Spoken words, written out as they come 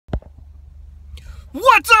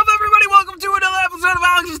What's up, everybody? Welcome to another episode of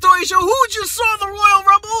Alex's Story Show. Who just saw the Royal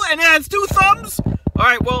Rumble and has two thumbs? All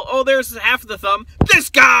right, well, there's half of the thumb. This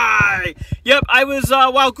guy! Yep, I was,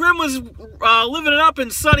 while Grim was living it up in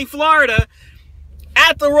sunny Florida,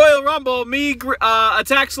 at the Royal Rumble, me,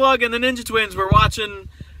 Attack Slug, and the Ninja Twins were watching,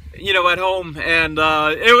 at home. And,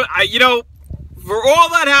 for all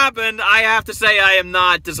that happened, I have to say I am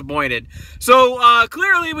not disappointed. So,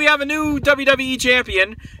 clearly we have a new WWE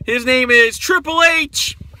champion. His name is Triple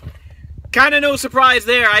H. Kind of no surprise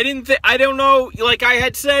there. I don't know, like I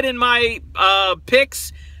had said in my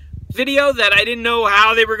picks video that I didn't know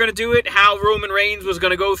how they were going to do it, how Roman Reigns was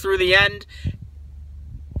going to go through the end.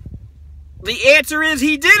 The answer is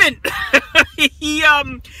he didn't.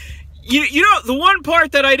 The one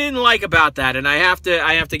part that I didn't like about that, and I have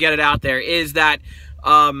to get it out there, is that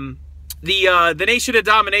the Nation of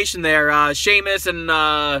Domination there, Sheamus and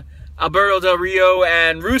Alberto Del Rio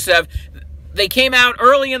and Rusev, they came out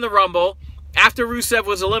early in the Rumble after Rusev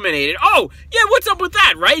was eliminated. Oh, yeah, what's up with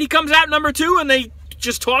that, right? He comes out number 2 and they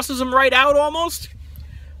just tosses him right out almost.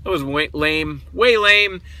 That was way lame.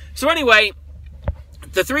 So anyway,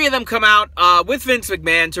 the three of them come out with Vince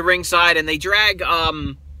McMahon to ringside, and they drag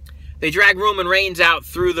Roman Reigns out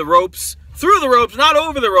through the ropes. Through the ropes, not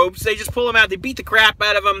over the ropes. They just pull him out. They beat the crap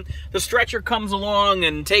out of him. The stretcher comes along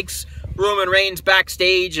and takes Roman Reigns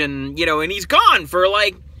backstage, and, and he's gone for,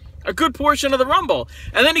 like, a good portion of the Rumble.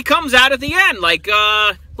 And then he comes out at the end. Like,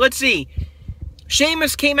 let's see.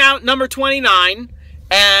 Sheamus came out number 29,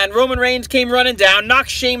 and Roman Reigns came running down,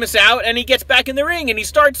 knocks Sheamus out, and he gets back in the ring, and he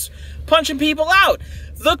starts punching people out.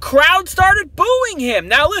 The crowd started booing him.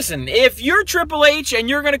 Now listen, if you're Triple H and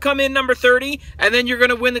you're going to come in number 30 and then you're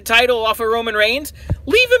going to win the title off of Roman Reigns,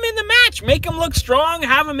 leave him in the match. Make him look strong.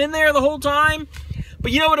 Have him in there the whole time.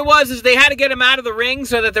 But you know what it was, is they had to get him out of the ring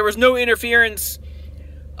so that there was no interference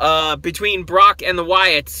between Brock and the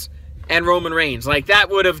Wyatts and Roman Reigns. Like,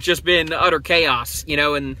 that would have just been utter chaos,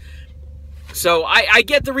 and so I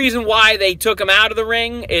get the reason why they took him out of the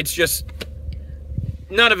ring. It's just,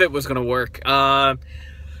 none of it was going to work.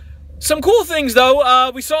 Some cool things, though.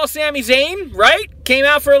 We saw Sami Zayn, right? Came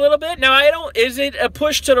out for a little bit. Now, is it a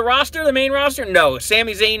push to the roster, the main roster? No.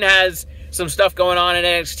 Sami Zayn has some stuff going on in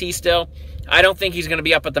NXT still. I don't think he's going to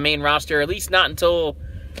be up at the main roster, at least not until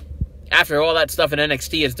after all that stuff in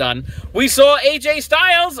NXT is done. We saw AJ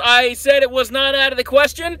Styles. I said it was not out of the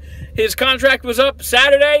question. His contract was up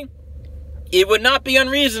Saturday. It would not be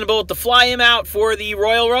unreasonable to fly him out for the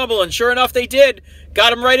Royal Rumble, and sure enough, they did.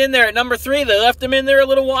 Got him right in there at number 3. They left him in there a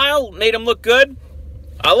little while, made him look good.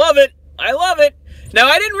 I love it. I love it. Now,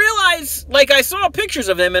 I didn't realize, like, I saw pictures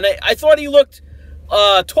of him, and I thought he looked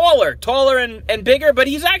taller and bigger, but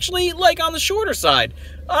he's actually, like, on the shorter side.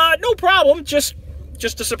 No problem, just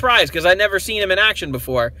a surprise, because I'd never seen him in action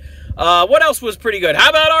before. What else was pretty good? How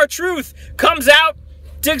about R-Truth? Comes out,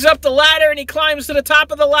 digs up the ladder, and he climbs to the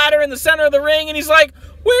top of the ladder in the center of the ring, and he's like,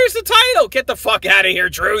 "Where's the title? Get the fuck out of here,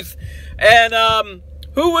 Truth." And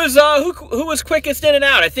who was quickest in and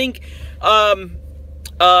out? I think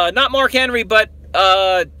not Mark Henry, but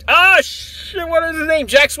what is his name?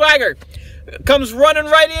 Jack Swagger comes running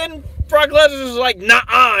right in. Brock Lesnar's like, "Nah,"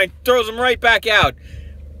 and throws him right back out.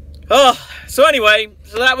 So anyway,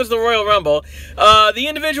 that was the Royal Rumble. The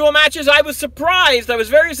individual matches, I was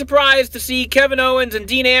very surprised to see Kevin Owens and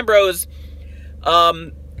Dean Ambrose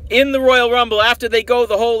in the Royal Rumble after they go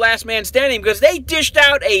the whole last man standing, because they dished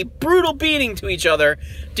out a brutal beating to each other.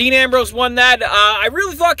 Dean Ambrose won that. I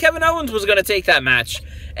really thought Kevin Owens was going to take that match.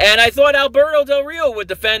 And I thought Alberto Del Rio would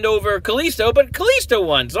defend over Kalisto, but Kalisto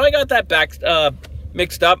won, so I got that back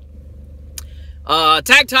mixed up.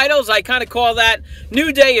 Tag titles, I kind of call that.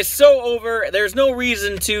 New Day is so over. There's no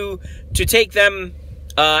reason to take them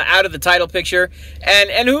out of the title picture.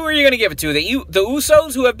 And who are you going to give it to? The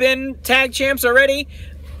Usos, who have been tag champs already?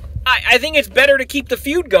 I think it's better to keep the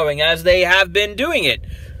feud going as they have been doing it.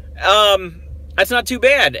 That's not too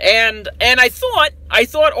bad. And I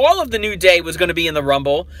thought all of the New Day was going to be in the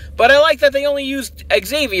Rumble, but I like that they only used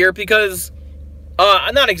Xavier because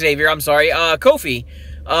not Xavier, I'm sorry, Kofi.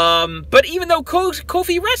 But even though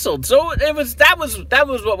Kofi wrestled, so that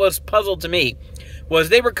was what was puzzled to me, was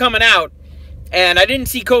they were coming out, and I didn't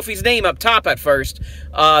see Kofi's name up top at first.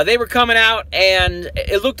 They were coming out, and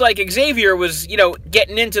it looked like Xavier was,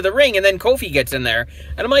 getting into the ring, and then Kofi gets in there.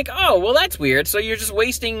 And I'm like, oh, well, that's weird. So you're just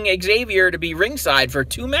wasting Xavier to be ringside for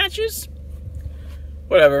 2 matches?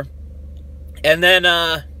 Whatever. And then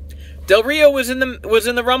Del Rio was in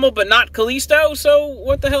the Rumble, but not Kalisto, so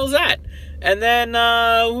what the hell is that? And then,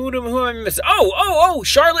 who am I missing? Oh,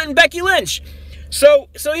 Charlotte and Becky Lynch. So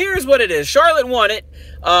here's what it is. Charlotte won it.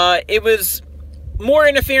 It was more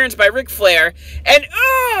interference by Ric Flair. And,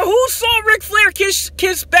 oh, who saw Ric Flair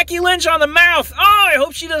kiss Becky Lynch on the mouth? Oh, I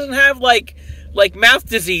hope she doesn't have, like mouth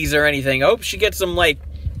disease or anything. I hope she gets some, like,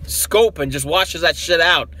 scope and just washes that shit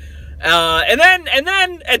out. And then,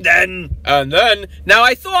 now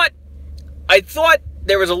I thought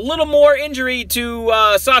there was a little more injury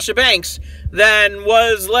to Sasha Banks than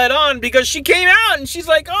was led on, because she came out and she's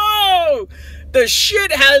like, oh, the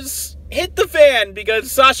shit has hit the fan,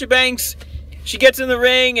 because Sasha Banks, she gets in the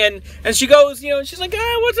ring and she goes, you know, she's like,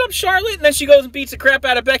 what's up, Charlotte? And then she goes and beats the crap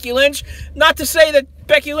out of Becky Lynch. Not to say that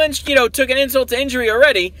Becky Lynch, you know, took an insult to injury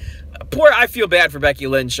already. I feel bad for Becky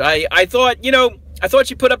Lynch. I thought, you know,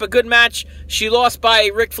 she put up a good match. She lost by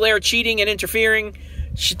Ric Flair cheating and interfering.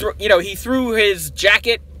 He threw his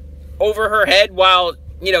jacket over her head while,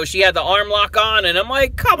 you know, she had the arm lock on, and I'm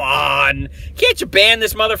like, come on, can't you ban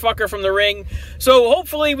this motherfucker from the ring? So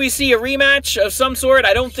hopefully we see a rematch of some sort.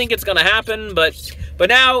 I don't think it's gonna happen, but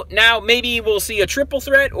now maybe we'll see a triple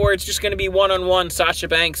threat, or it's just gonna be one-on-one Sasha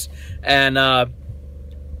Banks and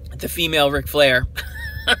the female Ric Flair.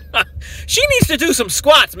 She needs to do some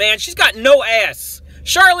squats, man. She's got no ass.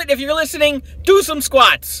 Charlotte, if you're listening, do some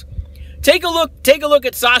squats. Take a look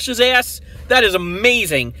at Sasha's ass. That is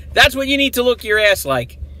amazing. That's what you need to look your ass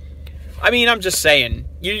like. I mean, I'm just saying.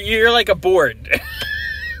 You're like a board.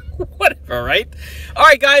 Whatever, right? All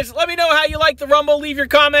right, guys. Let me know how you like the Rumble. Leave your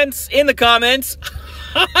comments in the comments.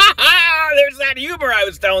 There's that humor I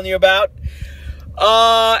was telling you about.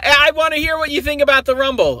 I want to hear what you think about the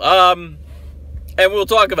Rumble. And we'll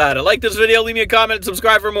talk about it. Like this video, leave me a comment, and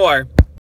subscribe for more.